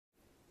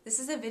This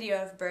is a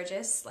video of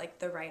Burgess, like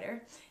the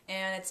writer,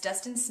 and it's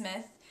Dustin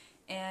Smith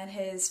and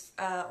his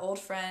old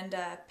friend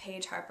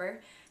Paige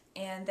Harper,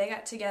 and they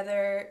got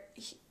together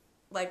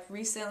like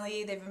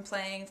recently. They've been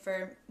playing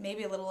for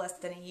maybe a little less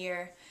than a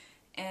year,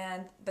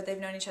 but they've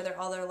known each other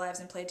all their lives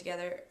and played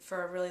together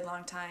for a really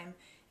long time.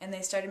 And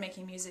they started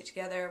making music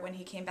together when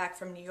he came back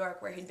from New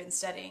York, where he'd been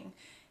studying,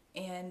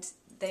 and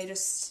they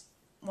just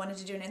wanted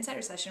to do an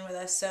insider session with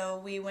us. So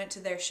we went to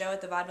their show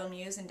at the Vaudeville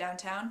Muse in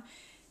downtown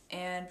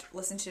and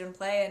listened to them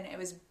play, and it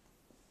was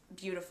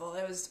beautiful.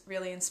 It was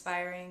really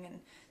inspiring and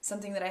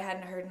something that I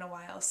hadn't heard in a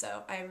while,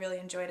 so I really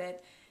enjoyed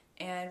it.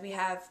 And we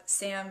have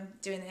Sam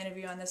doing the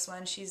interview on this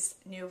one. She's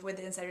new with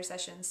the insider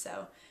sessions,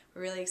 so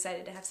we're really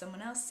excited to have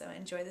someone else, so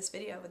enjoy this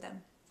video with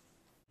them.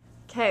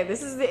 Okay,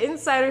 this is the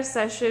insider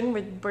session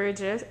with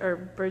Burgess.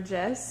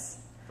 Burgess.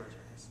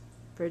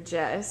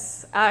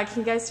 Can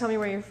you guys tell me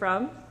where you're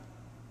from?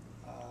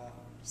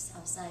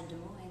 Southside Des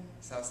Moines.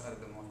 Southside of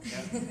Des Moines,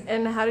 yeah.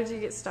 And how did you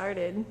get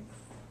started?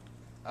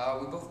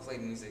 We both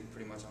played music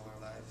pretty much all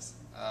our lives.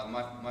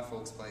 My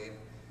folks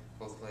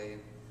both played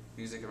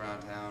music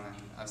around town, and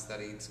I've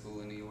studied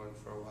school in New York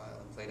for a while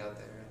and played out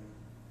there.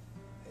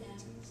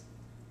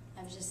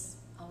 I was just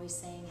always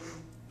sang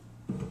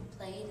and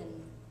played,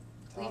 and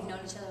we've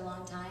known each other a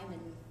long time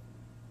and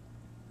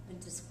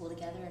went to school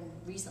together. And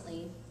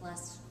recently,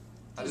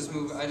 I just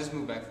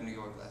moved back from New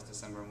York last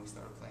December, and we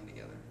started playing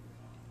together.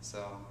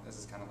 So this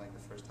is kind of like the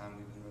first time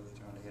we've been really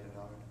trying to hit it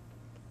hard.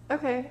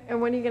 Okay, and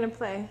when are you going to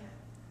play?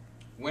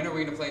 When are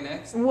we going to play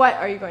next? What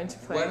are you going to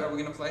play? What are we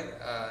going to play?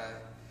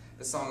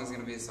 The song is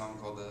going to be a song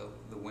called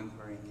The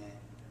Whimpering End.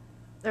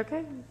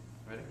 Okay.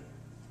 Ready?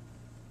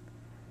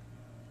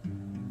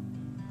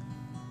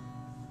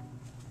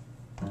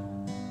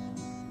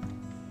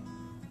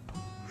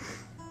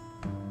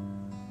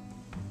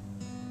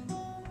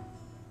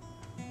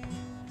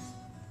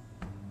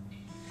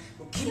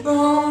 Well, keep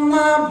on,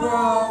 my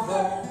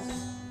brothers.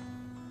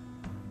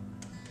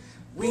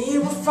 We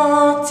were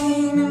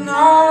 14 and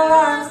our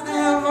lives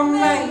never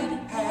made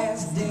it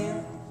past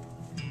them.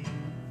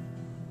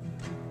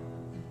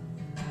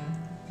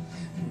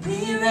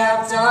 We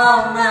wrapped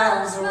our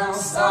mouths around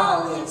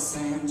solid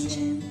sand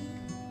gin.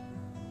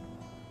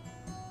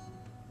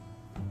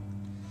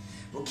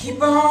 Well,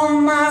 keep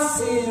on, my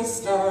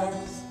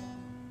sisters.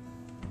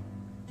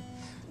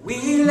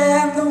 We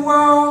led the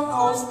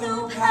wolves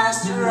through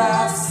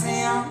pasturized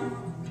sin,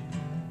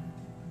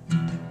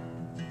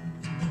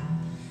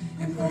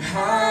 and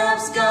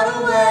perhaps got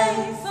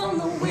away from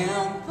the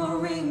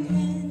whimpering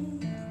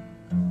end.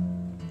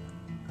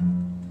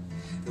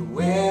 The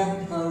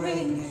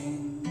whimpering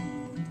end.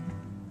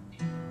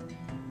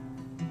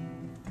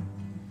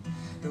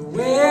 The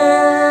whimpering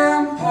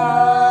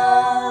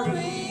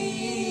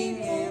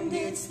end.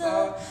 It's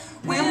the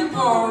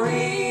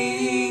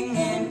whimpering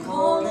end,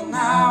 calling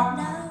out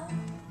now.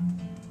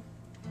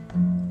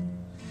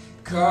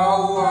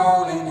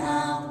 Calling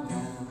out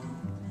now.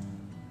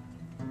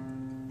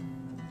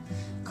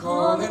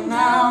 Calling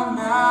out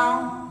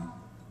now.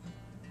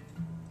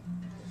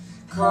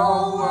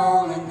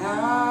 Calling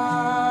out.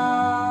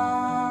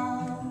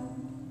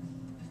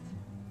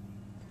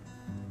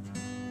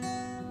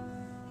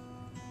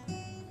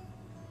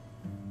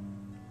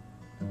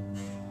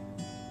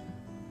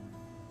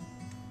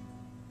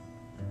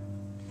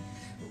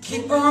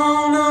 Keep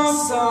on, oh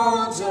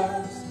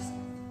soldiers.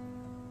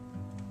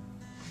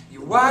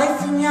 Your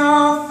wife and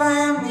your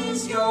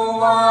family's your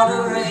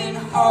watering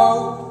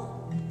hole.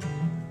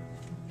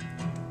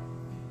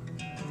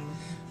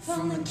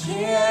 From the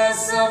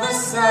kiss of the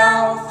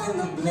South in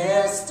the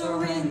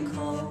blistering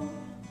cold.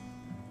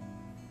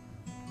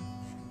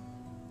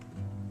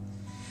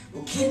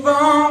 Well, keep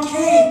on,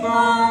 keep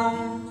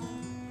on.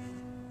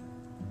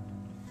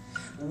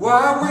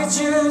 What would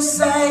you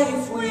say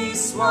if we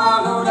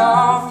swallowed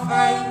our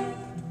fate?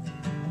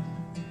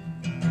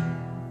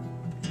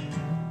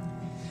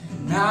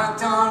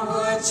 Knocked on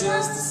wood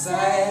just to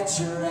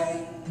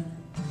saturate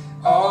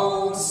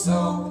old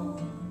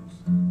souls.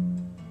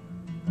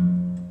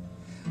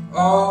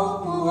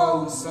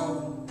 Oh,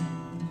 soul.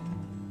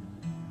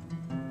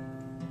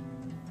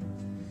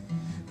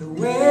 The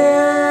whimpering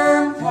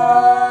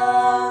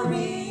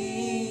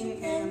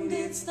end.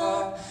 It's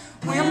the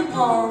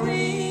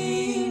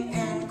whimpering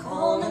end,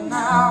 calling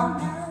out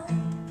now.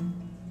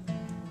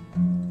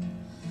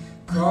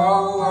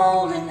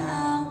 Calling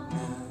out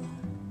now.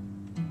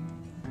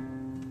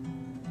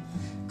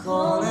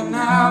 Calling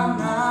out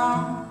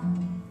now.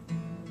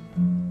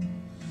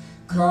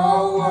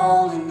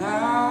 Calling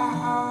out.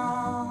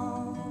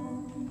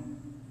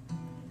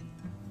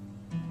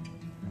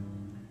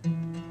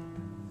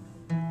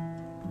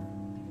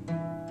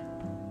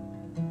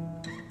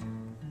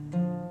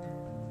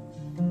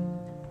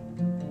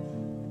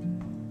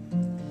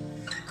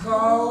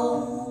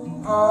 Calling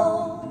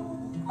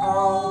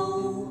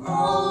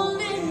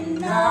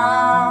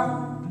now.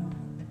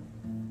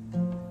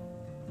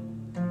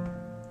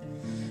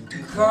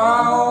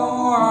 Calling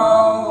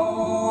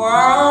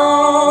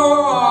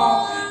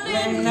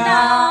now.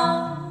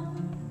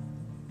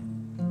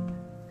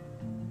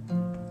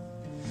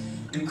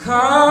 and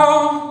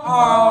calling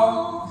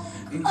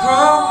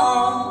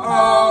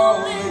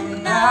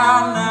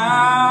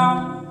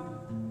now,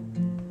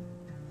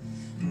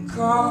 and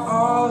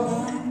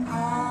calling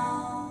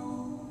out.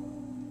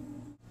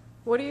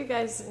 What are your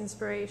guys'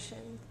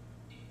 inspiration?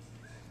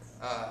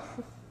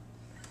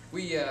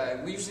 We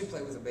usually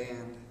play with a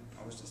band.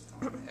 I was just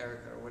telling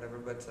Erika or whatever,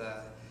 but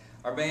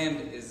our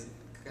band is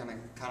kind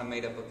of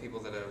made up of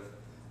people that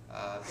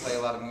have play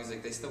a lot of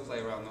music. They still play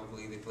around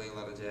locally. They play a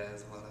lot of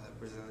jazz, a lot of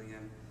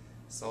Brazilian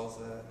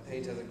salsa.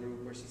 Paige has a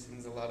group where she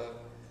sings a lot of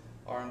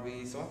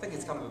R&B. So I think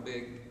it's kind of a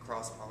big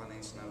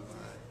cross-pollination of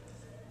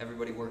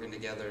everybody working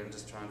together and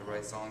just trying to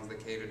write songs that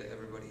cater to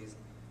everybody's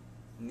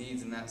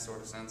needs in that sort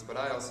of sense. But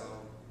I also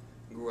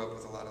grew up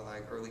with a lot of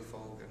like early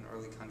folk and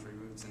early country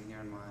roots, and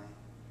hearing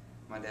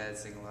my dad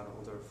sing a lot of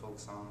older folk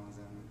songs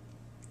and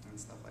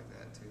stuff like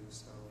that too.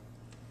 So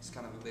it's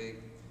kind of a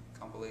big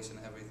compilation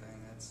of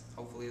everything that's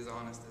hopefully as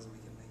honest as we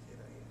can make it,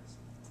 I guess.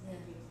 Yeah,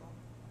 beautiful.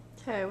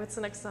 Okay, what's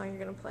the next song you're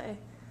gonna play?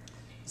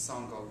 A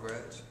song called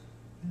Grudge.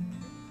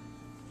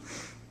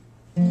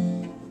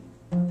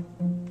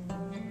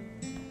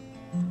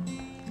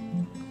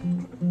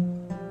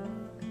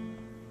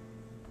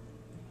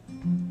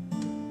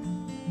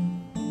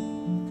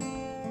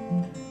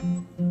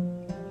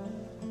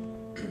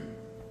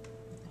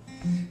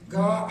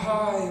 Got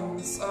high on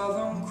the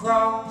Southern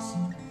Cross,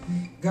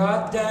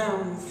 got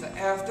down with the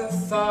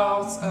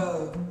afterthoughts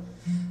of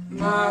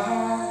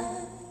my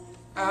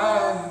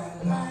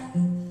life,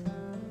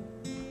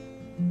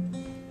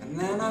 and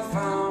then I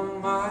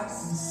found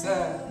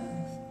myself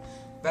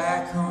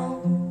back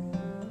home.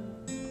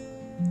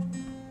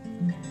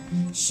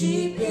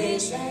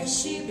 Sheepish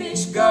as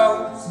sheepish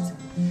goes,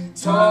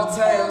 tall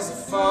tales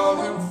of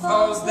fallen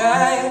foes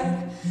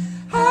that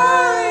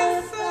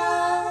I found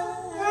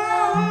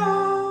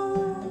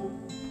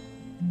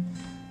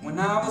when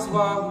I was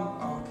walking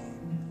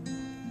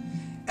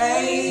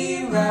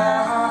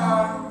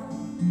around.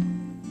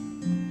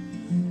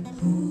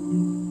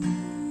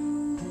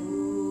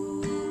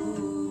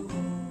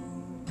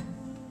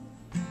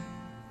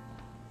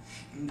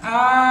 And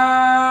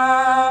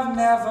I've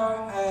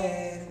never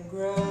had a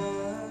grudge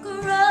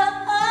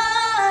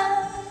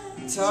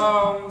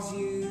towards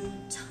you.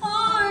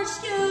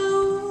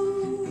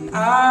 And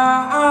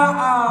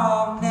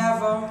I've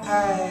never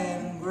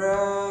had a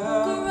grudge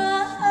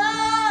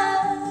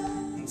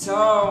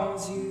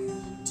towards you.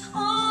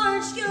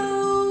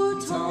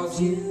 Towards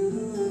you.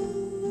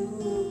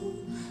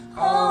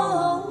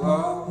 Oh,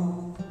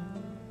 oh.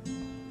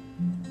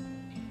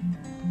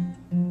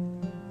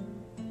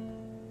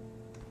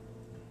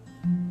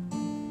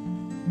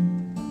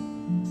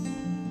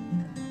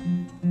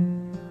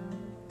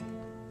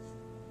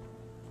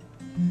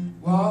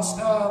 Washed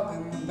up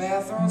in the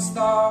bathroom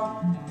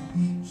stall,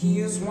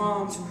 here's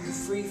one to be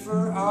free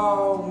for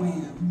all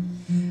when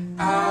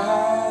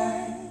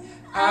I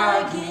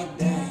get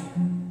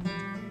down.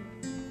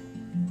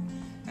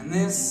 And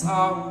this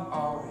song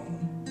already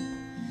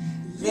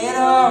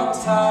little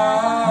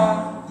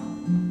time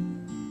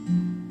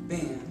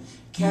been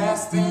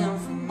cast in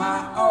from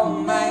my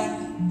old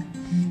man.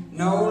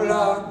 No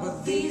luck,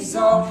 but these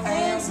old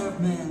hands have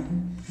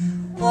been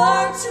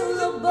worn to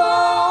the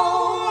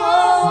bone.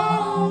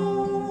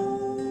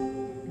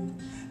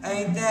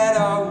 Ain't that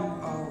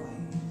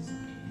always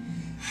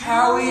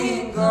how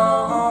it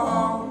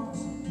goes?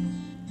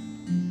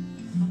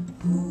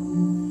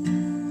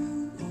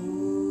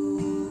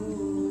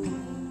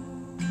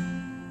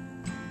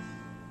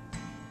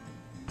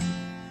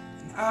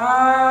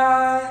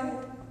 I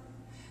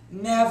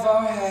never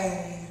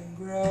had a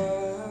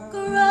grudge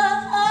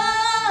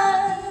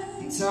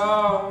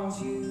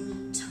towards you.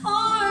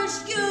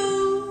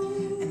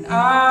 And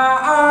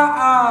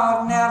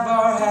I've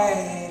never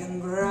had a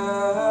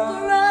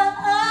grudge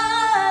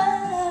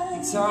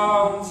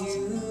towards you.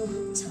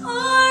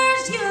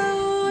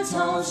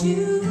 Towards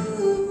you.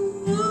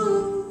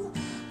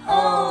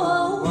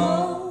 Oh,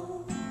 oh.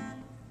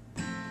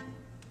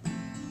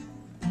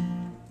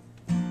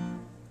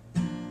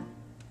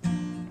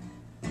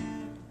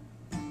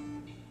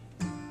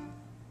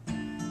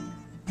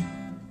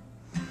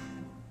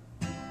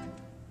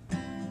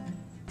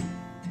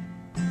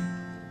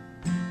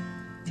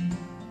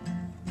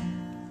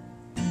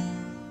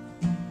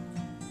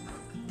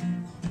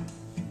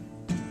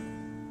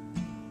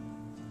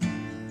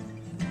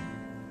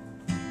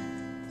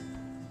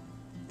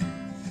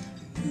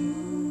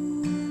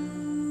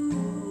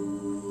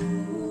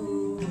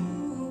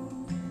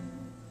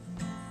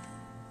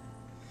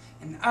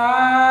 And